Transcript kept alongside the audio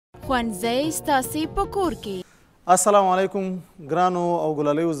ښوونځی ستاسې په کور کې. السلام علیکم ګرانو او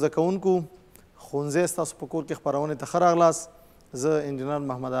ګلالیو زده کوونکو، ښوونځی ستاسو په کور کې خپرونې ته ښه راغلاست. زه انجینر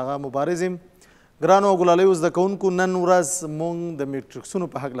محمد آغا مبارز یم. ګرانو او ګلالیو زده کوونکو، نن ورځ موږ د مټریکسونو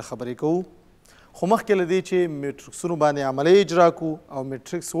په هکله خبرې کوو. خو مخکې له دې چې مټریکسونو باندې عملی اجرا کړو او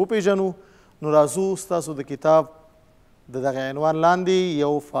مټریکس وپېژنو، نو راځو ستاسو د کتاب د دغه عنوان لاندې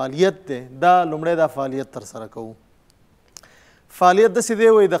یو فعالیت دی. دا لومړی دا فعالیت ترسره کوو. فعالیت داسې دی،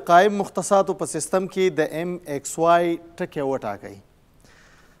 وایي د قایم مختصاتو په سیستم کې د ایم ایکس وای ټکی وټاکئ.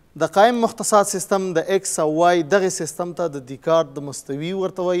 د قایم مختصات سیستم د ایکس او وای دغې سیستم ته د دیکارت د مستوي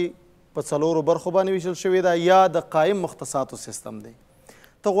ورته وایي، په څلورو برخو باندې ویشل شوې ده، یا د قایم مختصاتو سیستم دی.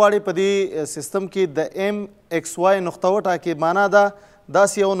 ته غواړې په دې سیستم کې د ایم ایکس وای نقطه وټاکې. معنا ده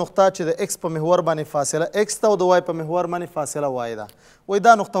داسې یو نقطه چې د ایکس په محور باندې فاصله ایکس ده او د وای په محور باندې فاصله وای ده. وایي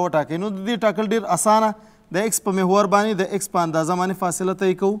دا نقطه وټاکئ. نو د دې ټاکل ډېر اسانه. د ایکس په محور باندې د ایکس په اندازه باندې فاصله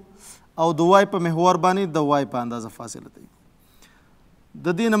طی کوو او د وای په محور باندې د وای په اندازه فاصله طی کوو.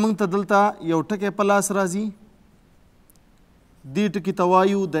 د دې نه موږ ته دلته یو ټکی په لاس راځي. دې ټکي ته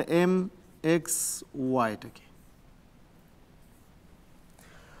وایو د ایم ایکس وای ټکی.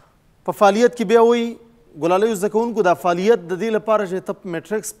 په فعالیت کې بیا وایي ګلالیو زده کوونکو، دا فعالیت د دې لپاره چې ته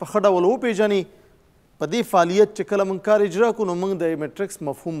مټریکس په ښه ډول وپېژنې. په دې فعالیت چې کله موږ کار اجرا کړو، نو موږ د مټریکس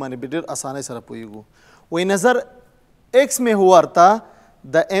مفهوم باندې به ډېر اسانۍ سره پوهېږو. وایي نظر ایکس محور ته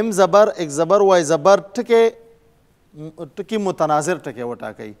د ایم زبر ایکس زبر وای زبر ټکي متناظر ټکی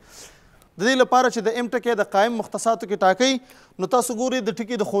وټاکئ. د دې لپاره چې د ایم ټکی د قایم مختصاتو کې ټاکئ، نو تاسو ګورئ د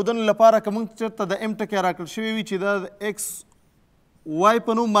ټکي د ښودنې لپاره که موږ چېرته د ایم ټکی راکړل شوی وي چې دا د ایکس وای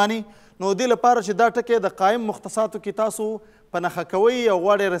په نوم باندې، نو دې لپاره چې دا ټکی د قایم مختصاتو کې تاسو په نښه کوئ او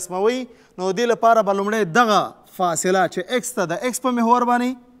غواړئ رسموئ، نو دې لپاره به لومړی دغه فاصله چې ایکس ته د ایکس په محور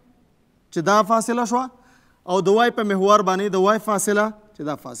باندې چې دا فاصله شوه، او د وای په محور باندې د وای فاصله چې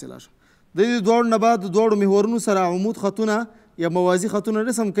دا فاصله شوه. د دې دواړو نه بعد د دواړو محورونو سره عمود خطونه یا موازي خطونه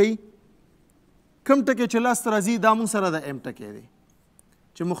رسم کوي. کوم ټکی چې لاسته راځي دا موږ سره د ایم ټکی دی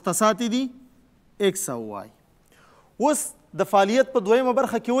چې مختصات دي ایکس او وای. اوس د فعالیت په دویمه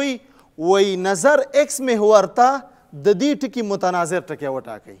برخه کې وایي نظر ایکس محور ته د دې ټکي متناظر ټکی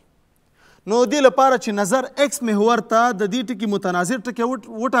وټاکئ. نو دې لپاره چې نظر ایکس محور ته د دې ټکي متناظر ټکی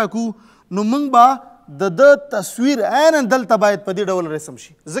وټاکو، نو موږ به د تصویر عینا دلته باید په دې ډول رسم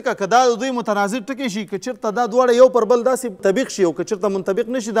شي. ځکه که دا د دوی متناظر ټکي شي، که چېرته دا دواړه یو پر بل داسې منطبق شي او که چېرته منطبق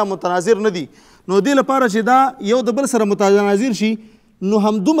نه شي، دا متناظر نه دي. نو دې لپاره چې دا یو د بل سره متناظر شي، نو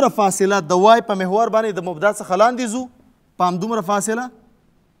همدومره فاصله د وای په محور باندې د مبدا څخه لاندې ځو، په همدومره فاصله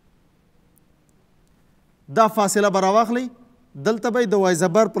دا فاصله به راواخلئ. دلته به د وای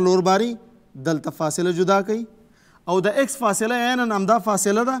زبر په لورباري دلته فاصله جدا کوي، او د ایکس فاصله عینا همدا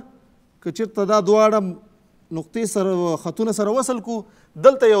فاصله ده. که چېرته دا دواړه نقطې سره خطونه سره وصل کړو،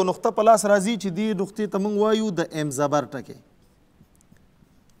 دلته یو نقطه په لاس راځي چې دې نقطې ته موږ وایو د ایم زبر ټکی.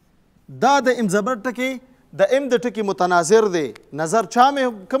 دا د ایم زبر ټکی د ایم د ټکي متناظر دی. نظر چا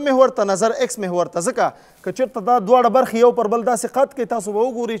کوم محور ته؟ نظر ایکس محور ته. ځکه که چېرته دا دواړه برخې یو پر بل داسې قط کوي، تاسو به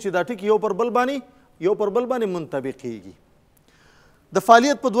وګورئ چې دا ټکي یو پر بل باندې منطبقېږي. د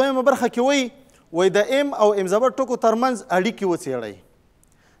فعالیت په دویمه برخه کې وایي د ایم او ایم زبر ټکو ترمنځ اړیکې وڅېړئ.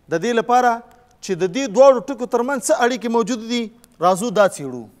 د دې لپاره چې د دې دواړو ټکو ترمنځ څه اړیکې موجود دي، راځو دا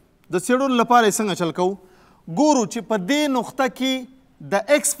څېړو. د څېړلو لپاره یې څنګه چل کوو؟ ګورو چې په دې نقطه کې د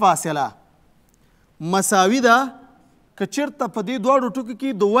ایکس فاصله مساوي ده. که چېرته په دې دواړو ټکو کې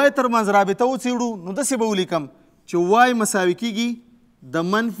د وای ترمنځ رابطه وڅېړو، نو داسې به ولیکم چې وای مساوي کېږي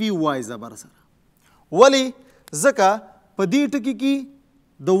د منفي وای زبر سره. ولې؟ ځکه په دې ټکي کې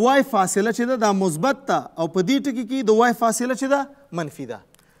د وای فاصله چې ده دا مثبت ده، او په دې ټکي کې د وای فاصله چې ده منفي ده.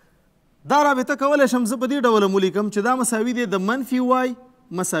 دا رابطه کولی شم زه په دې ډول ولیکم چې دا مساوي دی د منفي وای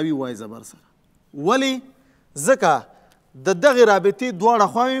مساوي وای زبر سره. ولې؟ ځکه د دغې رابطې دواړه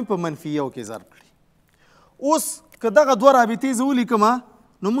خواوې په منفي یو کې ضرب کړي. اوس که دغه دوه رابطې زه ولیکم،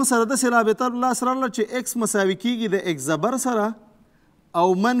 نو موږ سره داسې رابطه لاس راغله چې ایکس مساوي کېږي د ایکس زبر سره او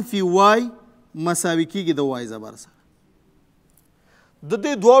منفي وای مساوي کېږي د وای زبر سره. د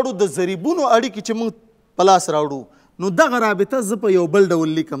دې دواړو د ضریبونو اړیکې چې موږ په لاس راوړو، نو دغه رابطه زه په یو بل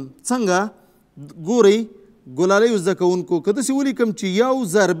ډول لیکم. څنګه؟ ګورئ ګلالیو زده کوونکو، که داسې ولیکم چې یو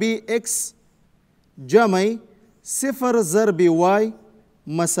ضربې ایکس جمع صفر ضربې وای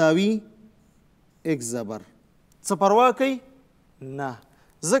مساوي ایکس زبر، څه پروا کوي؟ نه.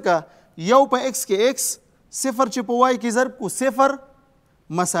 ځکه یو په ایکس کې ایکس، صفر چې په وای کې ضرب کو صفر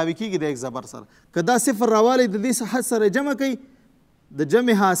مساوي کېږي د ایکس زبر سره. که دا صفر راوالی د دې حد سره جمع کوي، د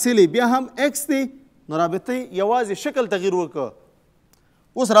جمع حاصل بیا هم ایکس دی، نو رابطه یوازې شکل تغییر وکړه.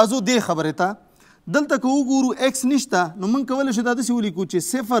 اوس راځو دې خبرې ته. دلته که وګورو اکس نشته نو موږ کولی شو دا داسې ولیکو چې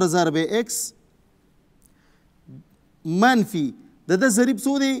 0 ضرب اکس منفي د ده ضریب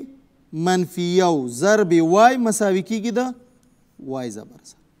څو دی منفي 1 ضرب وای مساوي کېږي د وای زبر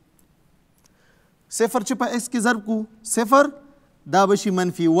سره 0 چې په اکس کې ضرب کو 0 دا به شي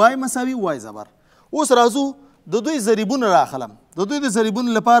منفي وای مساوي وای زبر. اوس راځو د دوی ضریبونه راخلم. د دوی د ضریبونو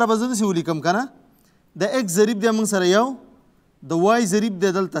لپاره به زه داسې ولیکم که نه د اکس ضریب دی موږ سره 1 د وای ضریب دی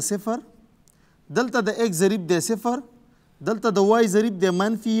دلته 0 دلته د اکس ضریب دی 0 دلته د وای ضریب دی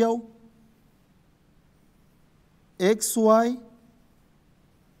منفي 1 اکس وای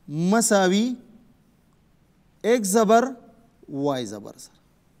مساوي اکس زبر وای زبر سره.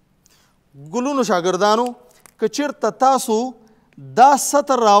 ګلونو شاګردانو که چېرته تاسو دا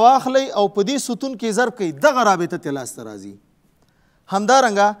سطر راواخلی او په دې ستون کې ضرب کوئ دغه رابطه ترې لاسته راځي.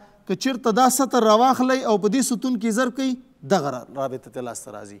 همدارنګه که چېرته دا سطر راواخلی او په دې ستون کې ضرب کوئ دغه رابطه ترې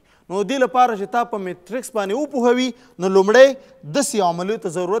لاسته راځي. نو دې لپاره چې تا په مټریکس باندې وپوهوي نو لومړی داسې عملیو ته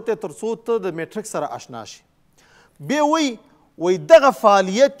ضرورت دی تر څو ته د مټریکس سره اشنا شي. بیا وایي دغه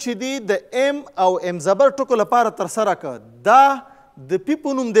فعالیت چې دی د ام او ام زبر ټکو لپاره ترسره که دا د پی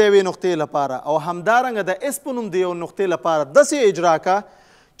په نوم د یوې نقطې لپاره او همدارنګه د اس په نوم د یو نقطې لپاره داسې اجرا که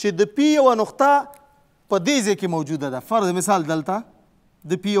چې د پی یوه نقطه په دې ځای کې موجوده ده. فرض مثال دلته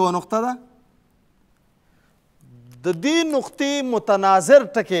د پی یوه نقطه ده د دې نقطې متناظر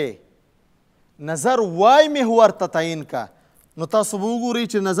ټکی نظر وای محور ته تعین که نو تاسو به وګورئ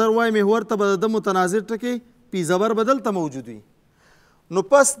چې نظر وای محور ته به د متناظر ټکی پی زبر به دلته موجود وي. نو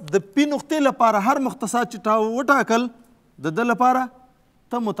پس د پی نقطې لپاره هر مختصات چې تا وټاکل د ده لپاره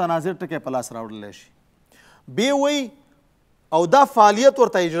ته متناظر ټکی په لاس راوړلی شي. بیا وایي او دا فعالیت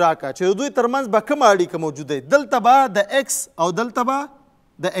ورته اجرا که چې د دوی ترمنځ به کومه اړیکه موجوده وي. دلته به د اکس او دلته به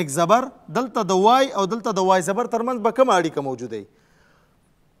د اکس زبر دلته د وای او دلته د وای زبر ترمنځ به کومه اړیکه موجوده وي.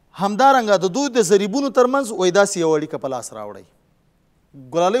 همدارنګه د دوی د ضریبونو ترمنځ وایي داسې یو اړیکه په لاس راوړئ.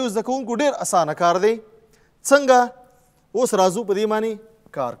 ګلالیو زده کوونکو ډېر اسانه کار دی. څنګه اوس راځو په دې باندې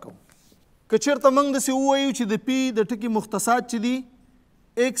کار کوو. که چېرته موږ داسې ووایو چې د پی د ټکي مختصات چې دي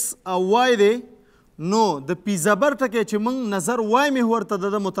اکس او وای دی نو د پی زبر ټکی چې موږ نظر وای محور ته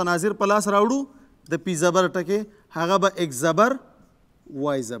د متناظر په لاس راوړو د پی زبر ټکی هغه به اکس زبر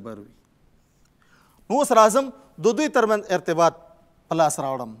وای زبر وي. نو اوس راځم د دوی ترمنځ ارتباط په لاس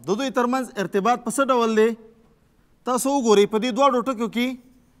راوړم. د دوی ترمنځ ارتباط په څه ډول دی تاسو وګورئ. په دې دواړو ټکو کې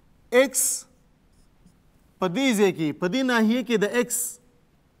اکس په دې ځای کې په دې ناحیې کې د اکس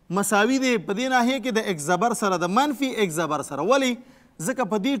مساوي دی په دې ناحیې کې د اکس زبر سره د منفي اکس زبر سره. ولې ځکه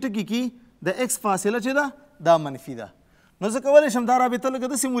په دې ټکي کې د اکس فاصله چې ده دا منفي ده. نو زه کولی شم دا رابطه لکه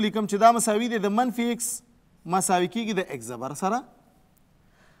داسې ولیکم چې دا مساوي دی د منفي اکس مساوي کېږي د اکس زبر سره.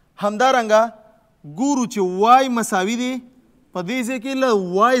 همدارنګه ګورو چې وای مساوي دی په دې ځای کې له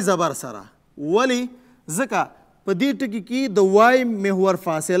وای زبر سره. ولې ځکه په دې ټکي کې د وای محور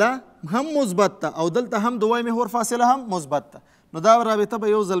فاصله هم مثبت ده او دلته هم د وای محور فاصله هم مثبت ده. نو دا رابطه به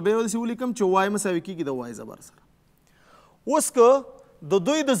یو ځل بیا داسې ولیکم چې وای مساوي کېږي د وای زبر سره. اوس که د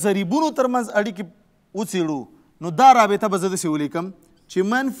دوی د ضریبونو ترمنځ اړیکې وڅېړو نو دا رابطه به زه داسې ولیکم چې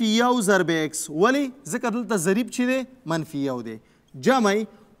منفي 1 ضرب اکس. ولې ځکه دلته ضریب چې دی منفي 1 دی جمع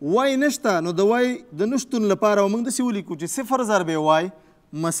وای نشته نو د وای د نشتون لپاره موږ داسې ولیکو چې 0 ضرب وای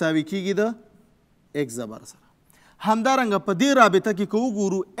مساوي کېږي د اکس زبر سره. همدارنګه په دې رابطه کې که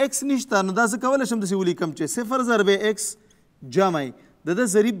وګورو اکس نشته نو دا زه کولی شم داسې ولیکم چې 0 ضرب اکس جمع د ده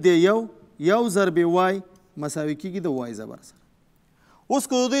ضریب دی 1 ضرب وای مساوي کېږي د وای زبر سره. اوس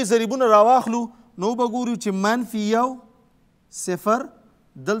که د دوی ضریبونه راواخلو نو به ګورو چې منفي 1 0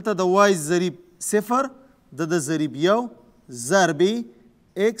 دلته د وای ضریب 0 د ده ضریب 1 ضرب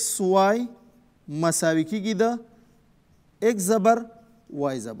اکس وای مساوي کېږي د اکس زبر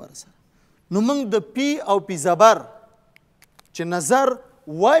وای زبر سره. نو موږ د پی او پی زبر چې نظر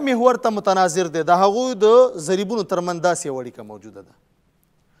وای محور ته متناظر دی د هغوی د ضریبونو ترمنځ داسې یو اړیکه موجوده ده.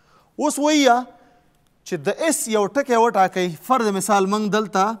 اوس وایه چې د اس یو ټکی وټاکئ. فرض مثال موږ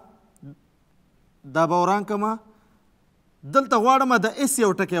دلته دا به وران کړمه دلته غواړم د اس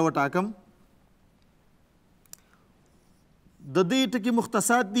یو ټکی وټاکم. د دې ټکي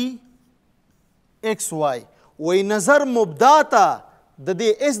مختصات دي اکس وای. وایي نظر مبدا ته د دې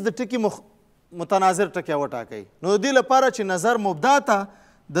اس د ټکي متناظر ټکی وټاکئ. نو د دې لپاره چې نظر مبدا ته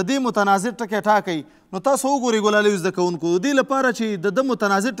د دې متناظر ټکی ټاکئ نو تاسو وګورئ ګلالیو زده کوونکو د دې لپاره چې د ده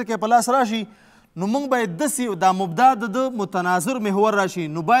متناظر ټکی په لاس راشي نو موږ باید داسې دا مبدا د ده متناظر محور راشي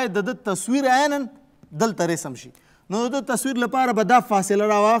نو باید د ده تصویر عینا دلته رسم شي. نو د تصویر لپاره به دا فاصله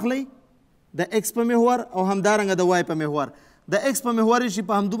راواخلئ د اکس په محور او همدارنګه د وای په محور. د اکس په محور شي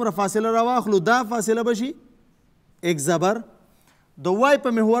په همدومره فاصله راواخلو دا فاصله به شي اکس زبر د وای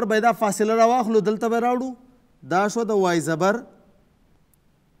په محور به دا فاصله راواخلو دلته به راوړو دا شو د وای زبر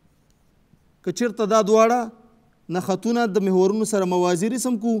که چېرته دا دواړه نښتونه د محورونو سره موازي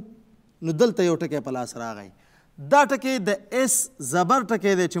رسم کو نو دلته یو ټکی په لاس راغی دا ټکی د اس زبر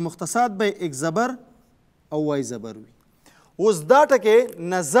ټکی دی چې مختصات به ایک زبر او وای زبر وي اوس دا ټکی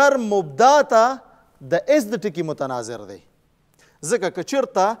نظر مبدا ته د اس د ټکي متناظر دی ځکه که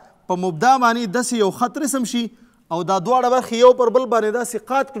چېرته په مبدا باندې داسې یو خط رسم شي او دا دواړه برخې یو پر بل باندې داسې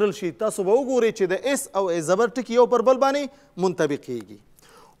قات کړل شي تاسو به وګورئ چې د اس او زبر ټکي یو پر بل باندې منطبقېږي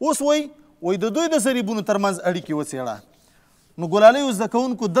اوس وایي د دوی د ضریبونو ترمنځ اړیکې وڅېړه نو ګلالیو زده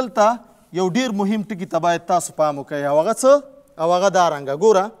کوونکو دلته یو ډېر مهم ټکي ته باید تاسو پام وکړئ او هغه څه او هغه دا رنګه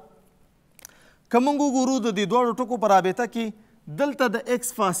ګوره که موږ وګورو د دې دواړو ټکو په رابطه کې دلته د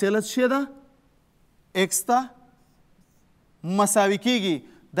ایکس فاصله څه ده ایکس ته مساوي کېږي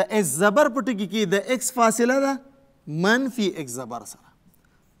د ایس زبر په ټکي کې د ایکس فاصله ده منفي ایکس زبر سره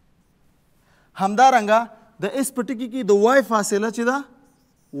همدارنګه د ایس په ټکي کې د وای فاصله چې ده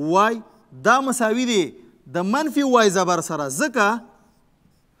وای دا مساوي دی د منفي وای زبر سره ځکه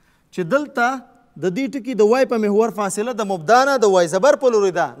چې دلته د دې ټکي د وای په محور فاصله د مبدا نه د وای زبر په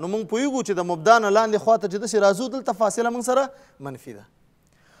لوري ده نو موږ پوهیږو چې د مبدا نه لاندې خواته چې داسې راځو دلته فاصله موږ سره منفي ده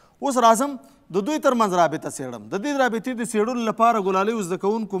اوس راځم د دوی ترمنځ رابطه څېړم د دې رابطې د څېړلو لپاره ګلالیو زده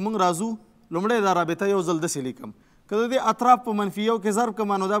کوونکو موږ راځو لومړی دا رابطه یو ځل داسې لیکم که د دې اطراف په منفي یو کې ضرب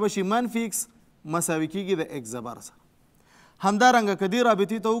کړم نو دا به شي منفي ایکس مساوي کېږي د ایکس زبر سره همدارنګه که دې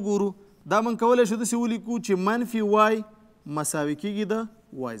رابطې ته وګورو دا موږ کولی شو داسې ولیکو چې منفي وای مساوي کېږي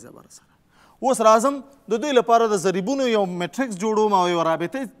د وای زبر سره اوس راځم د دوی لپاره د ضریبونو یو مټریکس جوړوم او یو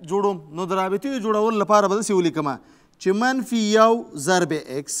رابطه جوړوم نو د رابطې د جوړولو لپاره به داسې ولیکم چې منفي یو ضرب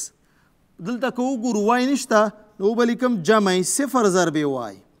ایکس دلته که وګورو وای نشته نو به لیکم جمع صفر ضرب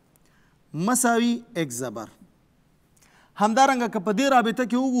وای مساوي ایکس زبر همدارنګه که په دې رابطه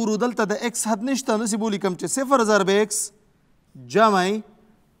کې وګورو دلته د ایکس حد نشته داسې به ولیکم چې صفر ضرب ایکس جمع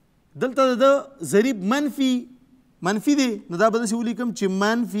دلته د ضریب منفي دی نو دا به داسې ولیکم چې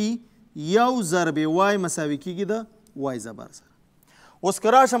منفي یو ضرب وای مساوي کېږي د وای زبر سره اوس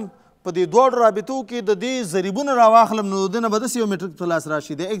که راشم په دې دواړو رابطو کې د دې ضریبونه راواخلم نو د دې نه به داسې یو میټریک په لاس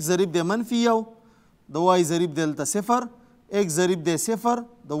راشي د ایکس ضریب دی منفي یو د وای ضریب دی دلته صفر ایکس ضریب دی صفر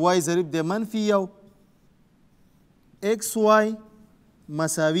د وای ضریب دی منفي یو ایکس وای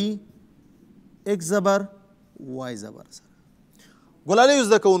مساوي ایکس زبر وای زبر سره ګلالیو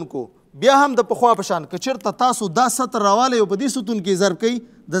زده کوونکو بیا هم د پخوا په شان که چېرته تاسو دا سطر راوالی او په دې ستون کې ضرب کوئ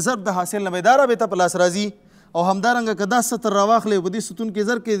د ضرب د حاصل نه به دا رابطه په لاس راځي او همدارنګه که دا سطر راواخلی او په دې ستون کې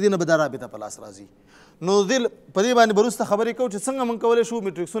ضرب کوئ دې نه به دا رابطه په لاس راځي نو په دې باندې به وروسته خبرې کوو چې څنګه موږ کولی شو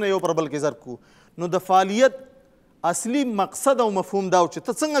میټریکسونه یو پر بل کې ضرب کړو نو د فعالیت اصلي مقصد او مفهوم دا و چې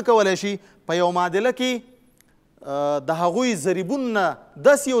ته څنګه کولی شي په یو معادله کې د هغوی ضریبونو نه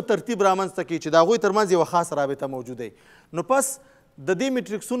داسې یو ترتیب رامنځته کړي چې د هغوی ترمنځ یوه خاصه رابطه موجوده وي نو پس د دې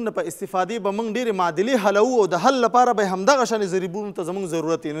میټریکسونو نه په استفادې به موږ ډېرې معادلې حلوو او د حل لپاره به همدغه شانې ضریبونو ته زموږ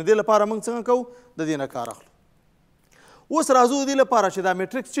ضرورت وي نو دې لپاره موږ څنګه کوو د دې نه کار اخلو اوس راځو د دې لپاره چې دا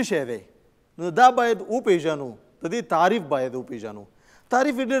میټریکس څه شی دی نو دا باید وپېژنو د دې تعریف باید وپېژنو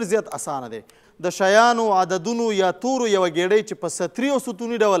تعریف یې ډېر زیات اسانه دی د شیانو عددونو یا تورو یوه ګېډۍ چې په سطري او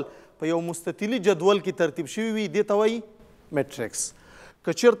ستوني ډول په یو مستطیلي جدول کې ترتیب شوي وي دې ته وایي میټریکس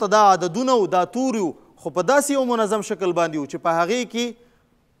که چېرته دا عددونه او دا توري خو په داسې یو منظم شکل باندې و چې په هغې کې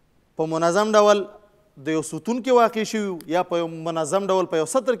په منظم ډول د یو ستون کې واقع شوي یا په یو منظم ډول په یو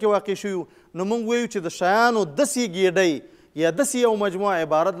سطر کې واقع شوي نو موږ وایو چې د شیانو داسې ګېډۍ یا داسې یو مجموعه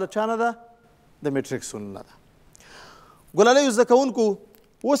عبارت له چا نه ده د میټریکسونو نه ده ګلالیو زده کوونکو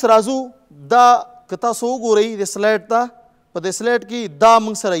اوس راځو دا که تاسو وګورئ د سلایډ ته په دې سلایډ کې دا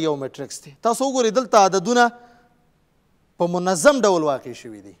موږ سره یو میټریکس دی تاسو وګورئ دلته عددونه په منظم ډول واقع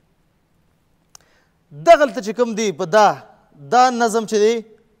شوي دي دغلته چې کوم دی په دا نظم چې دی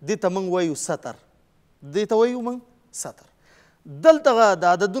دې ته موږ وایو سطر دې ته وایو موږ سطر دلته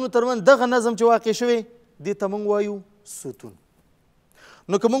د عددونو ترمنځ دغه نظم چې واقع شوی دې ته موږ وایو ستون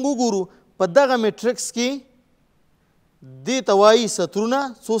نو که موږ وګورو په دغه میټریکس کې دې ته وایي سطرونه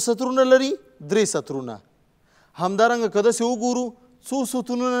څو سطرونه لري 3 سطرونه همدارنګه که داسې وګورو څو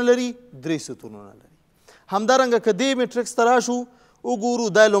ستونونه لري 3 ستونونه لري همدارنګه که دې میټریکس ته راشو وګورو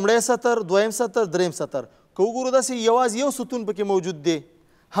دا لومړی سطر دویم سطر دریم سطر که وګورو داسې یوازې یو ستون پکې موجود دی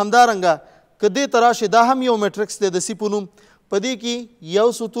همدارنګه که دې ته راشي دا هم یو میټریکس دی د سی په نوم په دې کې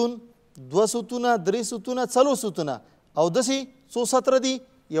یو ستون 2 ستونه 3 ستونه 4 ستونه او داسې څو سطره دي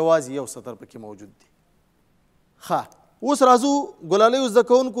یوازې یو سطر پکې موجود دی ښه اوس راځو ګلالیو زده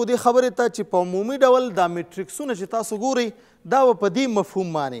کوونکو دې خبرې ته چې په عمومي ډول دا میټریکسونه چې تاسو ګورئ دا به په دې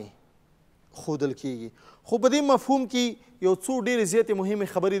مفهوم باندې ښودل کیږي خو په دې مفهوم کې یو څو ډېرې زیاتې مهمې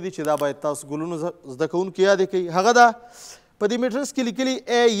خبرې دي چې دا باید تاسو ګلونو زده کوونکي یادې کوي. هغه ده په دې میټرکس کې لیکلي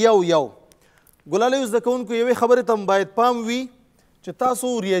A1 ګلالیو زده کوونکو یوې خبرې ته باید پام وي چې تاسو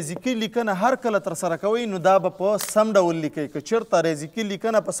ریاضیکي لیکنه هر کله ترسره کوئ نو دا به په سم ډول لیکئ. که چېرته ریاضیکي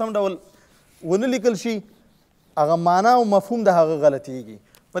لیکنه په سم ډول ونه لیکل شي هغه معنا او مفهوم د هغه غلطیږي.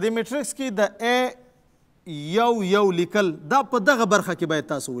 په دې میټرکس کې د A1 لیکل دا په دغه برخه کې باید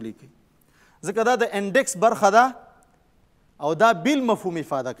تاسو ولیکئ ځکه دا د انډکس برخه ده او دا بیل مفهوم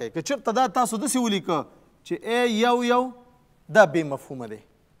افاده کوي. که چېرته دا تاسو داسې ولیکه چې A1 دا بې مفهومه دی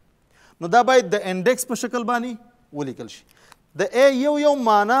نو دا باید د انډکس په شکل باندې ولیکل شي. د A1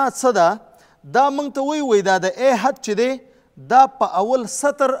 معنا څه ده؟ دا موږ ته وایي دا د A حد چې دی دا په اول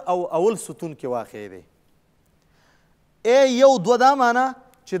سطر او اول ستون کې واقع دی. A1 دا معنا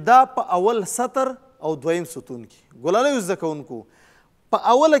چې دا په اول سطر او دویم ستون کې. ګلالیو زده کوونکو په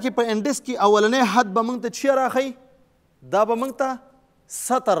اوله کې په انډکس کې اولنی حد به موږ ته څه راښیي؟ دا به موږ ته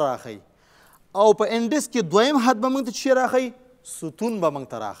سطر راښیي او په انډکس کې دویم حد به موږ ته څه راښیي؟ ستون به موږ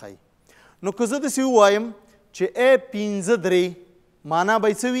ته راښیي. نو که زه داسې ووایم چې A5 معنا به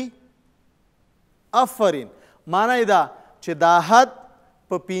یې څه وي؟ آفرین. معنا یې دا چې دا حد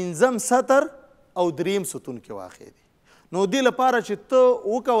په 5م سطر او 3م ستون کې واقع دی. نو دې لپاره چې ته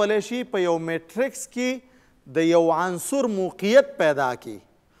وکولی شي په یو میټرکس کې د یو عنصر موقعیت پیدا کړي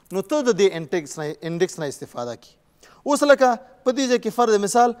نو ته د دې انډکس نه استفاده کړي. اوس لکه په دې ځای کې فرض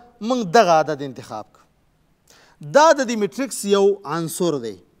مثال موږ دغه عدد انتخاب کړو. دا د دې میټرکس یو عنصر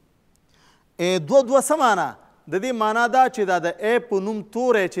دی. A2 څه معنا؟ د دې معنا دا چې دا د A په نوم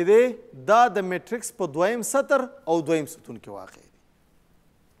توری چې دی دا د میټرکس په دویم سطر او دویم ستون کې واقع دی.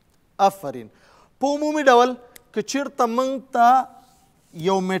 آفرین. په عمومي ډول که چېرته موږ ته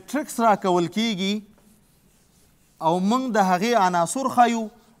یو میټرکس راکول کیږي او موږ د هغې عناصر ښایو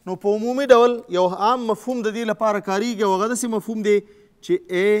نو په عمومي ډول یو عام مفهوم د دې لپاره کاریږي او هغه داسې مفهوم دی چې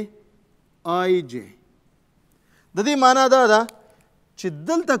AIJ. د دې معنا دا ده چې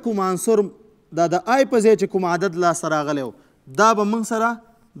دلته کوم عنصر دا د آی په ځای چې کوم عدد لاسته راغلی و دا به موږ سره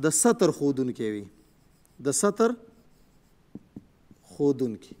د سطر ښودونکی وي. د سطر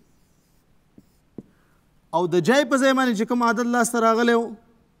ښودونکی او د جای په ځای باندې چې کوم عدد لاسته راغلی و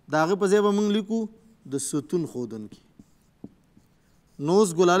د هغه په ځای به موږ لیکو د ستون ښودونکی. نو اوس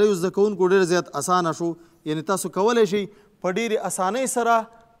ګلالیو زده کوونکو ډېر زیات اسانه شو. یعنې تاسو کولی شئ په ډېرې اسانۍ سره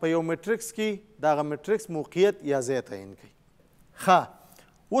په یو میټرکس کې د هغه میټرکس موقعیت یا ځای تعین کړئ. ښه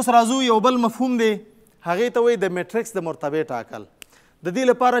اوس راځو یو بل مفهوم دی هغې ته وایي د میټرکس د مرتبې ټاکل. د دې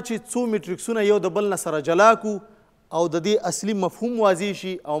لپاره چې څو میټرکسونه یو د بل نه سره جلا کړو او د دې اصلي مفهوم واضح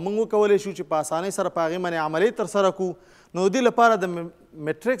شي او موږ وکولی شو چې په اسانۍ سره په هغې باندې عملې ترسره کړو نو د دې لپاره د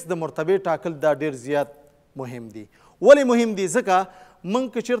میټرکس د مرتبې ټاکل دا ډېر زیات مهم دي. ولې مهم دي؟ ځکه موږ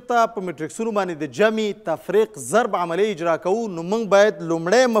که چېرته په میټرکسونو باندې د جمع تفریق ضرب عملې اجرا کوو نو موږ باید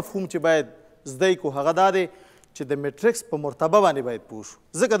لومړی مفهوم چې باید زده کړو هغه دا دی چې د میټرکس په مرتبه باندې باید پوه شو.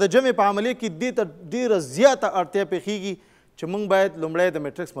 ځکه د جمع په عملې کې دې ته ډېره زیاته اړتیا پیښیږي چې موږ باید لومړی د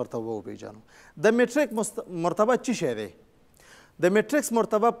میټرکس مرتبه وپېژنو. د میټرکس مرتبه څه شی دی؟ د میټرکس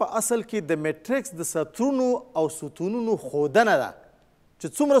مرتبه په اصل کې د میټرکس د سطرونو او ستونونو ښودنه ده چې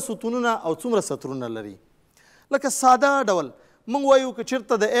څومره ستونونه او څومره سطرونه لري. لکه ساده ډول موږ وایو که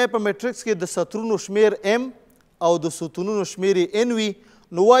چېرته د A په میټرکس کې د سطرونو شمیر M او د ستونونو شمیر N وي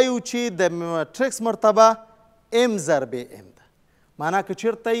نو وایو چې د میټرکس مرتبه M ضرب M ده. معنا که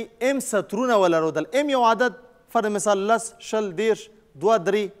چېرته یې M سطرونه ولرودل M یو عدد فرض مثال 10 20 30 2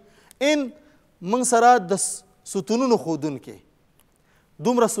 3 N موږ سره د ستونونو ښودونکی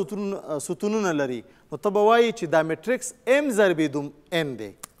دومره ستونونه لري نو ته به وایي چې دا میټرکس M ضرب N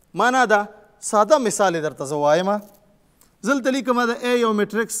دی. معنا دا ساده مثال یې درته زه وایم. زه دلته لیکم د A یو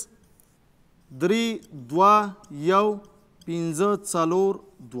میټرکس 3 2 1 5 4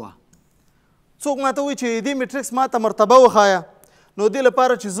 2. څوک ماته وایي چې دې میټرکس ماته مرتبه وښایه نو دې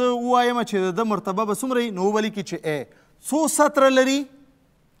لپاره چې زه ووایم چې د مرتبه به څومره وي نو ولیکي چې A څو سطره لري؟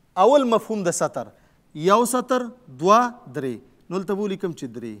 اول مفهوم د سطر یو سطر 2 3 نو دلته به ولیکم چې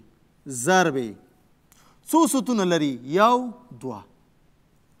 3 ضرب څو ستونه لري؟ 1 2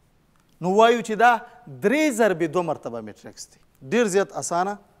 نو وایو چې دا 3 ضرب 2 مرتبه میټرکس دی. ډېر زیات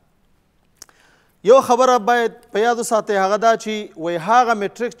اسانه. یو خبره باید په یاد وساتئ هغه دا چې وایي هغه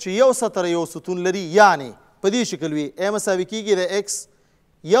میټرکس چې یو سطر یو ستون لري یعنې په دې شکل وي A مساوي کیږي د X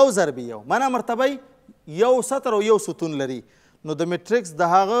یو ضرب یو معنا مرتبه یو سطر او یو ستون لري نو د میټرکس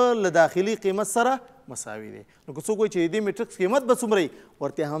د هغه له داخلي قیمت سره مساوي دی. نو که څوک وایي چې دې میټرکس قیمت به څومره وي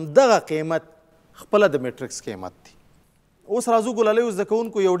ورته همدغه قیمت خپله د میټرکس قیمت دی. اوس راځو ګلالیو زده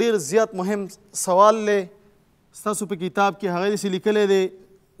کوونکو یو ډېر زیات مهم سوال دی ستاسو په کتاب کې هغه داسې لیکلی دی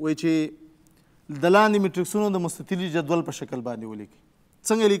وایي چې د لاندې مټریکسونو د مستطیلي جدول په شکل باندې ولیکئ.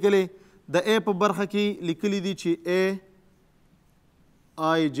 څنګه لیکلی؟ د A په برخه کې لیکلی دي چې A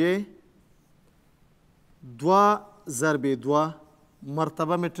I J 2 ضرب 2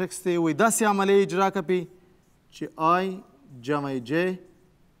 مرتبه مټریکس دی. وایي داسې عملیه اجرا کړئ چې I جمع J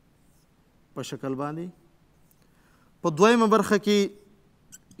په شکل باندې. په دویمه برخه کې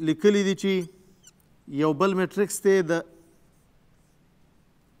لیکلی دي چې یو بل مټریکس دی د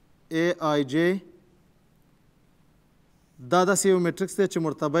AIJ دا داسې یو مټریکس دی چې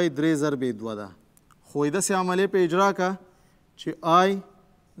مرتبه یې 3 ضرب 2 ده. خو یې داسې عملیې په اجرا کړه چې I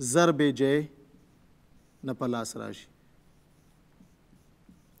ضرب J نه په لاس راشي.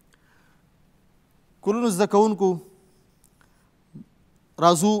 کلونو زده کوونکو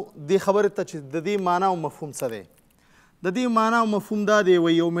راځو دې خبرې ته چې د دې معنا او مفهوم څه دی. د دې معنا او مفهوم دا دی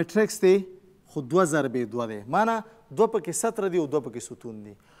وایي یو مټریکس دی خو 2 ضرب 2 دی. معنا 2 پکې سطر دی او 2 پکې ستون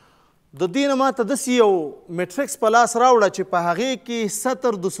دی. د دې نه ماته داسې یو مټریکس په لاس راوړه چې په هغې کې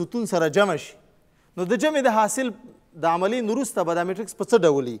سطر د ستون سره جمع شي. نو د جمع د حاصل د عملي نه وروسته به دا مټریکس په څه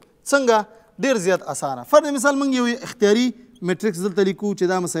ډول وي؟ څنګه؟ ډېر زیات اسانه. فرض مثال موږ یو اختیاري مټریکس دلته لیکو چې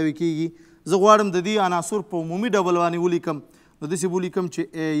دا مساوي کېږي. زه غواړم د دې عناصر په عمومي ډول باندې ولیکم. نو داسې به ولیکم چې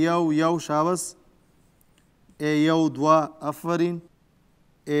A1 1 شابس A1 2 آفرین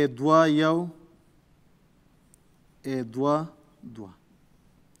A2 1 A2 2.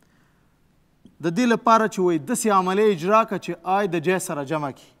 د دې لپاره چې وایي داسې عملیه اجرا کړه چې I د J سره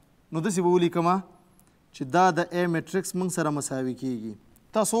جمع کړي. نو داسې به ولیکم چې دا د A مټریکس موږ سره مساوي کېږي.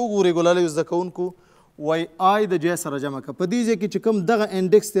 تاسو وګورئ ګلالیو زده کوونکو وایي I د J سره جمع کړه. په دې ځای کې چې کوم دغه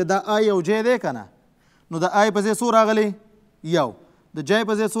انډکس دی دا I او J دی که نه؟ نو د I په ځای څو راغلی؟ 1. د J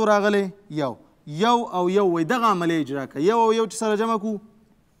په ځای څو راغلی؟ 1. 1 او 1 وایي دغه عملیه اجرا کړه. 1 او 1 چې سره جمع کړو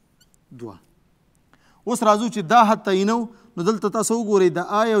 2. اوس راځو چې دا حد تعینو. نو دلته تاسو وګورئ د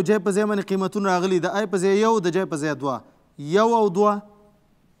I او J په ځای باندې قیمتونه راغلي. د I په ځای 1 د J په ځای 2. 1 او 2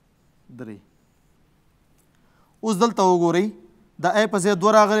 3. اوس دلته وګورئ د I په ځای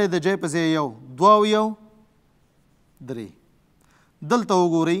 2 راغلی د J په ځای 1. 2 او 1 3. دلته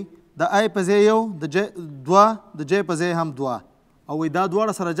وګورئ د I په ځای 1 د J 2 د J په ځای هم 2 او وایي دا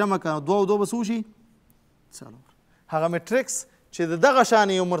دواړه سره جمع کړه 2 او 2 به څه وشي؟ 4. هغه مټریکس چې د دغه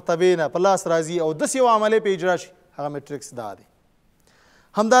شانې یو مرتبې نه په لاس راځي او داسې یو عملیې په اجرا شي هغه مټریکس دا دی.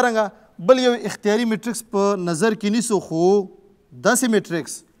 همدارنګه بل یو اختیاري مټریکس په نظر کې نیسو خو داسې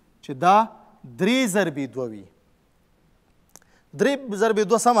مټریکس چې دا 3 ضرب 2 وي. 3 ضرب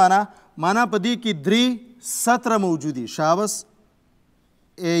 2 څه معنا؟ معنا په دې کې 3 سطره موجودي. شابس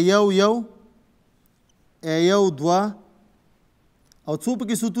A1 1 A1 2 او څو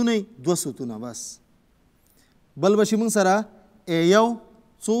پکې ستونه؟ 2 ستونه بس. بل به شي موږ سره A1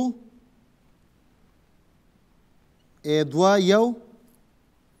 څو A2 1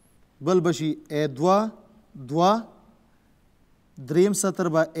 بل به شي A2 2 دریم سطر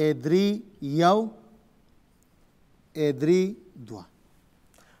به A3 1 A3 2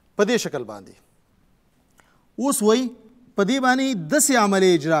 په دې شکل باندې. اوس وایي په دې باندې داسې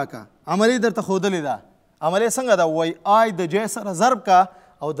عملیه اجرا کړه. عملیه درته ښودلې ده. عملیه څنګه ده؟ وایي I د J سره ضرب کړه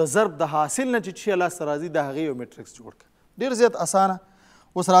او د ضرب د حاصل نه چې شی لاسته راځي د هغې یو مټریکس جوړ کړه. ډېر زیات اسانه.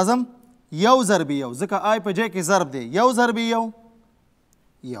 اوس راځم 1 ضرب 1 ځکه I په J کې ضرب دی. 1 ضرب 1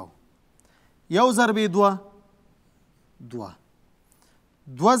 1 1 ضرب 2 2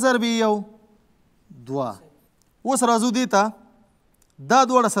 2 ضرب 1 2. اوس راځو دې ته دا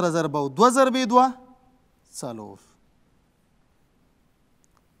دواړه سره ضربو 2 ضرب 2 4.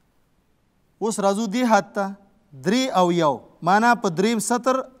 اوس راځو دې حد ته 3 او 1 معنا په دریم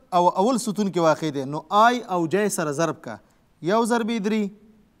سطر او اول ستون کې واقع دی. نو I او J سره ضرب کا 1 ضرب 3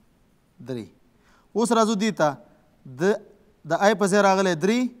 3. اوس راځو دې ته د I په ځای راغلی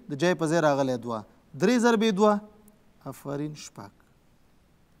 3 د J په ځای راغلی 2. 3 ضرب 2 آفرین 6.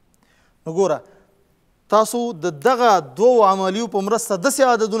 نو ګوره تاسو د دغه دوو عملیو په مرسته داسې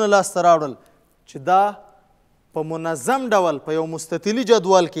عددونه لاسته راوړل چې دا په منظم ډول په یو مستطیلي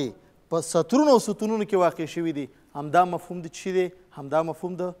جدول کې په سطرونو او ستونونو کې واقع شوي دي. همدا مفهوم د څه دی؟ همدا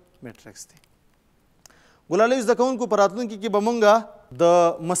مفهوم د مټریکس دی. ګلالیو زده کوونکو په راتلونکي کې به موږ د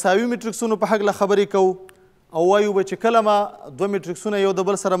مساوي مټریکسونو په هکله خبرې کوو او وایو به چې کله ما 2 مټریکسونه یو د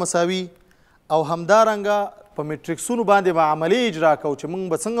بل سره مساوي او همدارنګه په مټریکسونو باندې به عملیه اجرا کوو چې موږ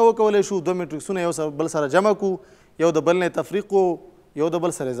به څنګه وکولی شو 2 مټریکسونه یو بل سره جمع کړو، یو د بل نه تفریق کړو، یو د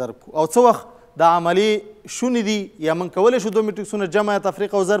بل سره ضرب کړو. او څه وخت دا عملیې شونې دي یا موږ کولی شو 2 مټریکسونه جمع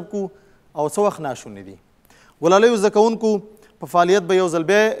تفریق او ضرب کړو او څه وخت ناشونې دي. ګلالیو زده کوونکو په فعالیت به یو ځل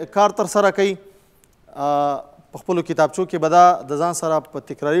بیا کار ترسره کوي. په خپلو کتابچو کې به دا د ځان سره په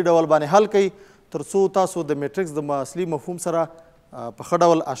تکراري ډول باندې حل کوي تر څو تاسو د مټریکس د اصلي مفهوم سره په ښه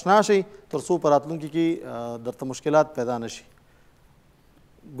ډول اشنا شئ تر څو په راتلونکي کې درته مشکلات پیدا نه شي.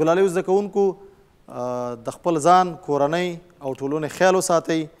 ګلالیو زده کوونکو د خپل ځان، کورنۍ او ټولنې خیال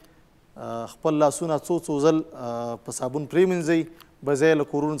وساتئ. خپل لاسونه څو ځل په صابون پرېمینځئ، بځای له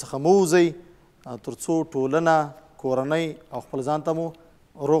کورونو څخه مه ووځئ تر څو ټولنه، کورنۍ او خپل ځان ته مو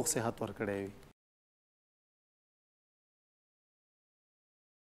روغ صحت ورکړی وي.